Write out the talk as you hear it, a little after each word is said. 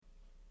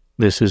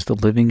This is the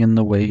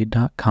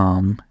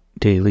livingintheway.com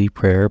daily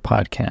prayer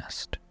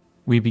podcast.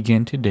 We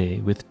begin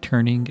today with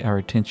turning our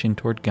attention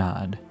toward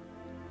God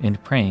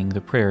and praying the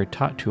prayer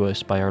taught to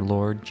us by our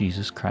Lord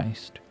Jesus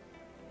Christ.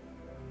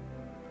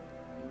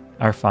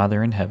 Our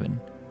Father in heaven,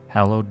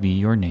 hallowed be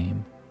your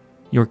name.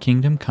 Your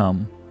kingdom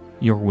come,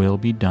 your will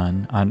be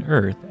done on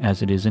earth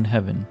as it is in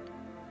heaven.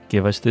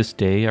 Give us this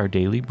day our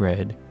daily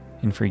bread,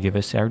 and forgive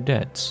us our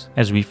debts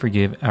as we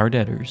forgive our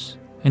debtors.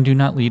 And do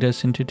not lead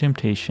us into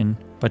temptation,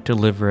 but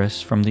deliver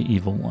us from the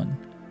evil one.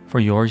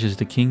 For yours is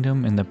the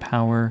kingdom and the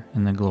power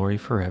and the glory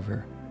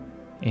forever.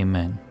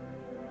 Amen.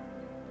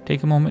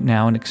 Take a moment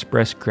now and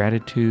express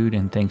gratitude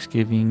and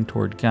thanksgiving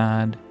toward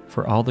God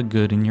for all the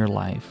good in your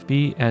life.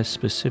 Be as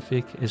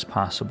specific as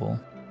possible.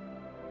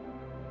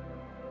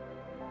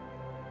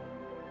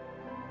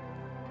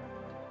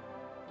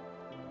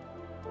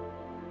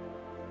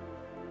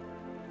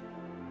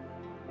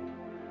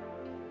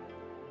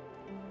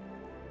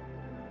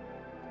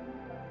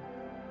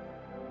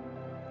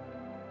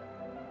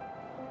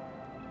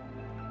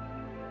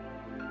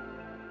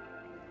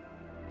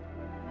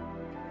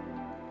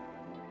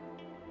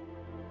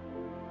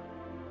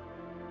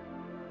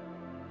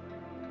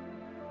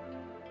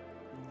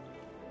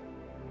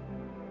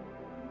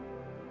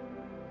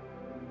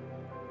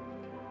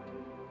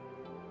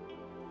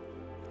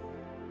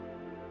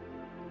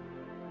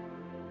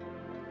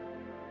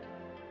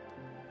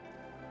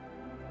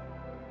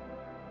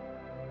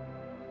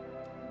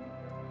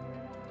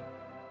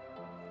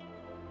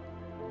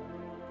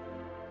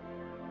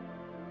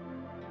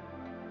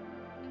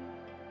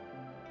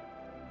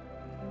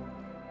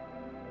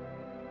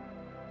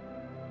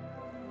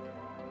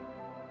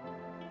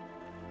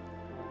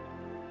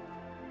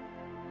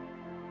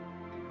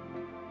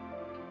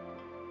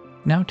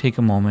 Now take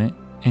a moment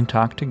and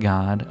talk to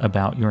God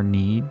about your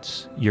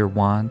needs, your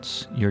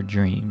wants, your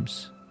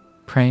dreams,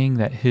 praying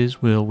that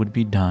His will would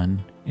be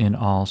done in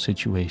all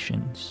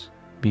situations.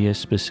 Be as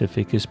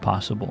specific as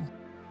possible.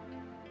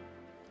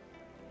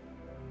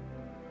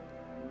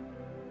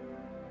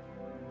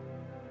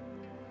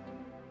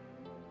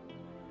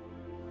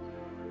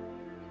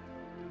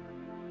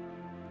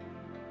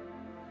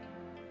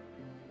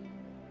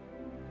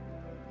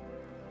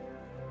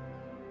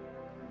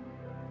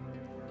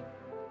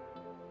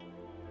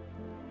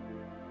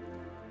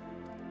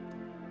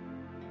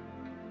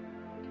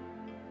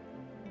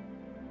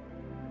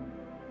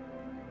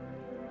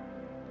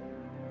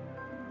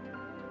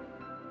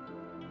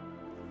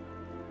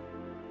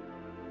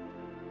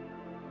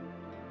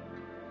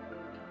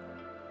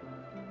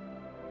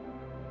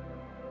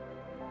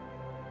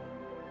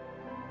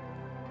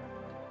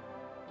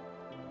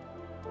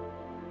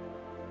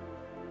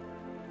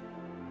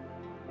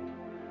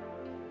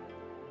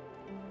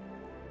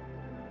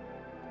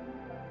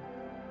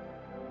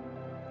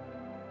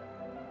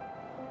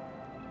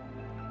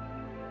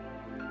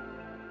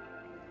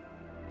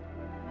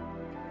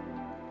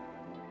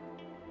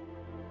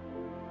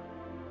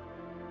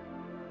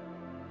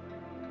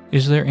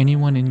 Is there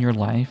anyone in your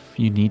life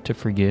you need to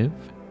forgive?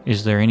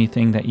 Is there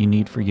anything that you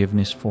need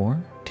forgiveness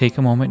for? Take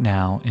a moment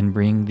now and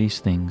bring these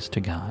things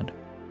to God.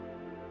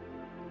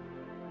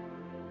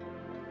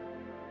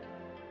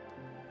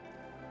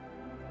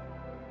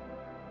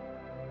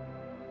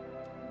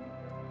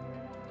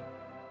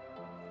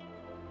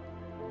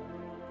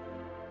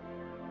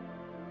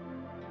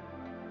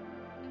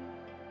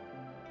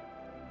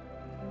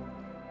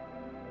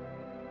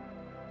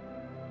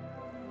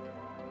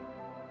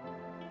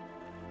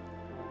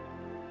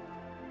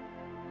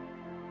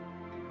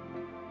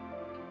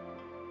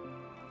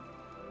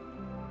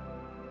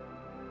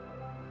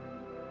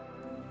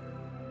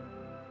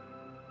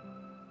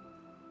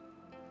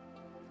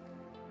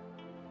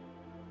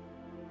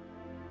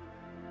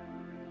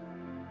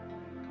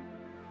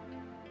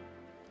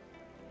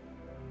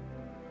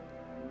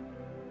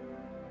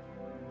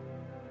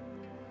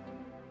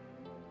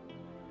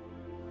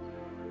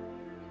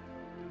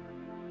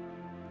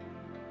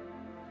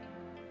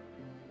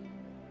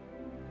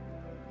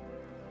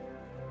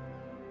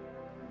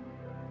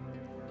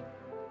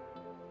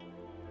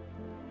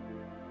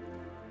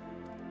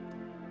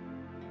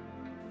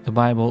 The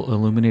Bible,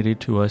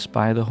 illuminated to us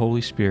by the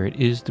Holy Spirit,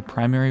 is the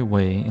primary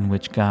way in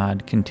which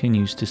God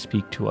continues to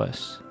speak to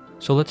us.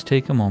 So let's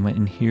take a moment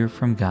and hear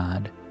from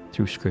God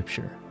through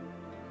Scripture.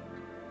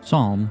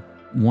 Psalm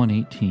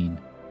 118.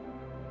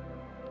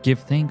 Give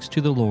thanks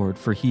to the Lord,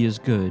 for He is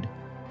good.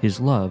 His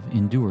love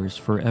endures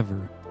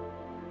forever.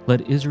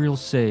 Let Israel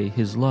say,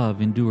 His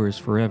love endures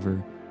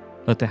forever.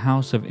 Let the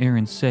house of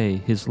Aaron say,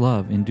 His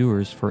love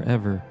endures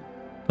forever.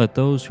 Let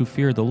those who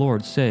fear the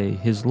Lord say,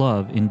 His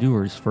love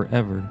endures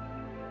forever.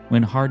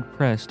 When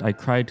hard-pressed, I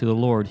cried to the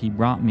Lord. He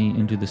brought me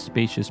into the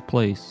spacious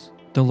place.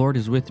 The Lord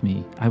is with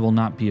me. I will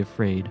not be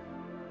afraid.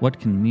 What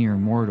can mere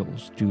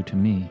mortals do to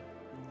me?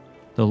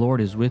 The Lord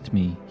is with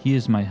me. He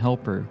is my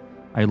helper.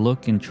 I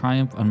look in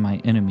triumph on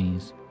my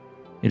enemies.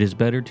 It is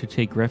better to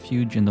take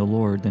refuge in the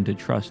Lord than to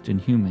trust in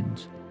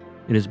humans.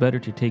 It is better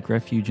to take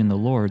refuge in the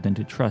Lord than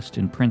to trust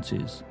in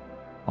princes.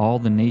 All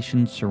the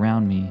nations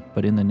surround me,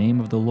 but in the name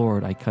of the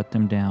Lord I cut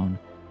them down.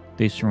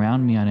 They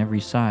surround me on every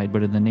side,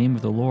 but in the name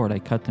of the Lord I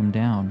cut them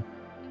down.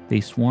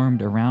 They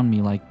swarmed around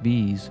me like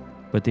bees,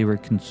 but they were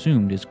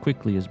consumed as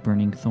quickly as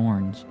burning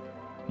thorns.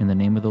 In the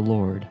name of the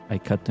Lord I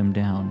cut them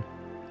down.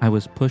 I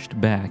was pushed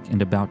back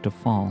and about to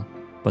fall,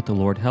 but the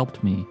Lord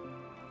helped me.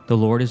 The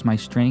Lord is my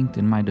strength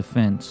and my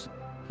defense.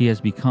 He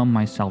has become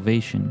my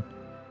salvation.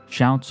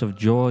 Shouts of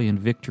joy and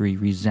victory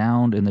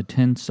resound in the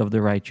tents of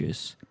the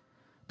righteous.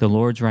 The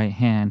Lord's right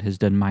hand has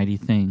done mighty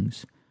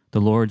things.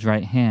 The Lord's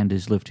right hand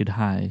is lifted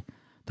high.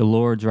 The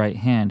Lord's right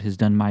hand has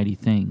done mighty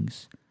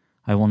things.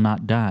 I will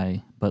not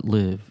die, but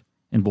live,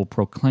 and will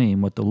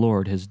proclaim what the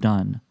Lord has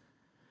done.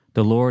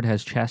 The Lord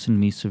has chastened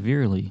me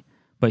severely,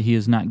 but he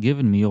has not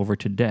given me over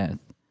to death.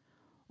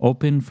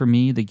 Open for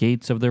me the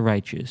gates of the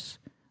righteous.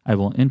 I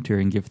will enter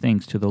and give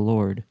thanks to the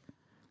Lord.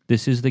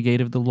 This is the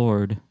gate of the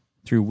Lord,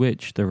 through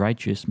which the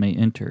righteous may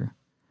enter.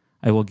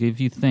 I will give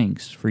you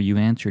thanks, for you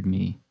answered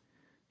me.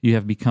 You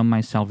have become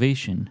my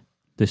salvation.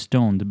 The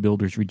stone the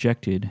builders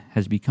rejected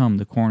has become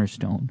the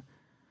cornerstone.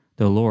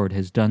 The Lord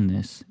has done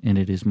this, and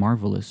it is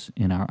marvelous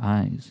in our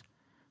eyes.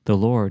 The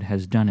Lord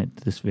has done it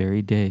this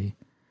very day.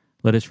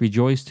 Let us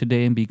rejoice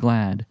today and be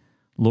glad.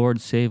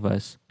 Lord, save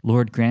us.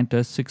 Lord, grant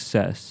us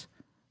success.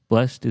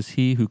 Blessed is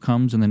he who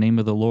comes in the name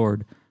of the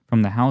Lord.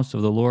 From the house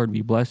of the Lord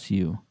we bless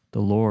you. The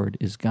Lord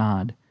is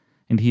God,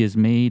 and he has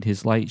made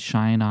his light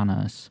shine on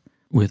us.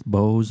 With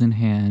bows in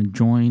hand,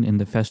 join in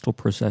the festal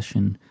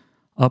procession.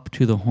 Up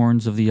to the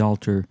horns of the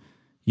altar.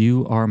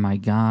 You are my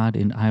God,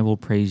 and I will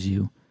praise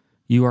you.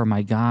 You are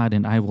my God,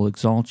 and I will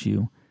exalt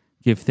you.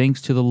 Give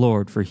thanks to the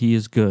Lord, for he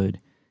is good.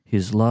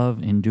 His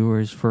love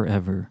endures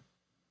forever.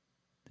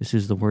 This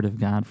is the word of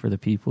God for the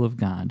people of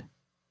God.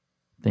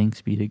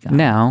 Thanks be to God.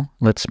 Now,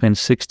 let's spend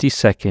 60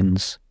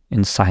 seconds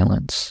in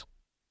silence.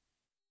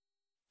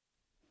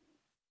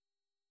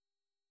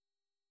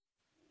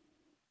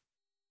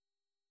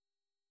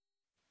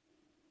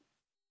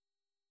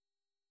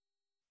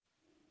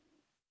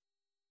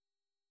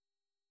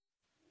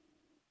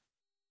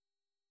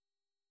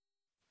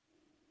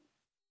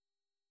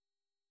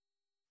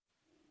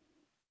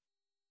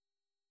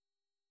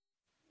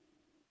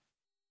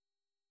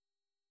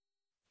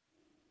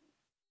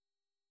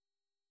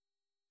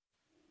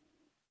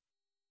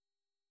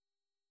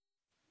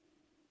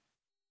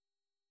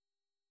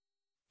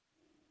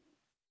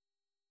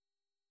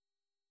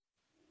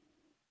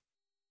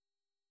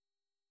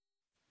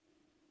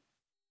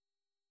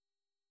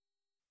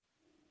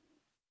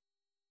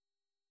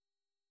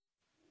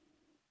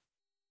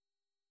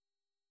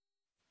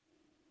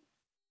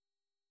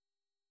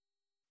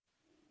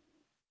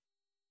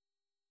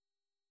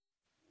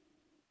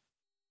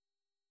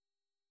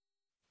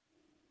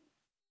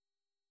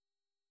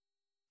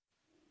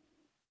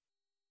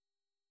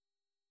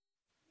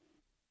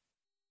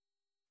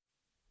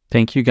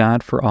 Thank you,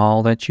 God, for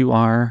all that you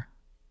are,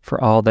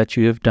 for all that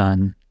you have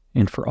done,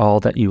 and for all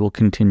that you will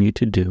continue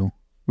to do.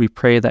 We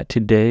pray that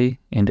today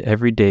and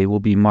every day will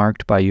be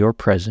marked by your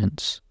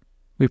presence.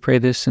 We pray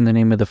this in the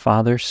name of the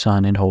Father,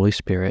 Son, and Holy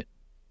Spirit.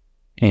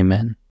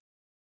 Amen.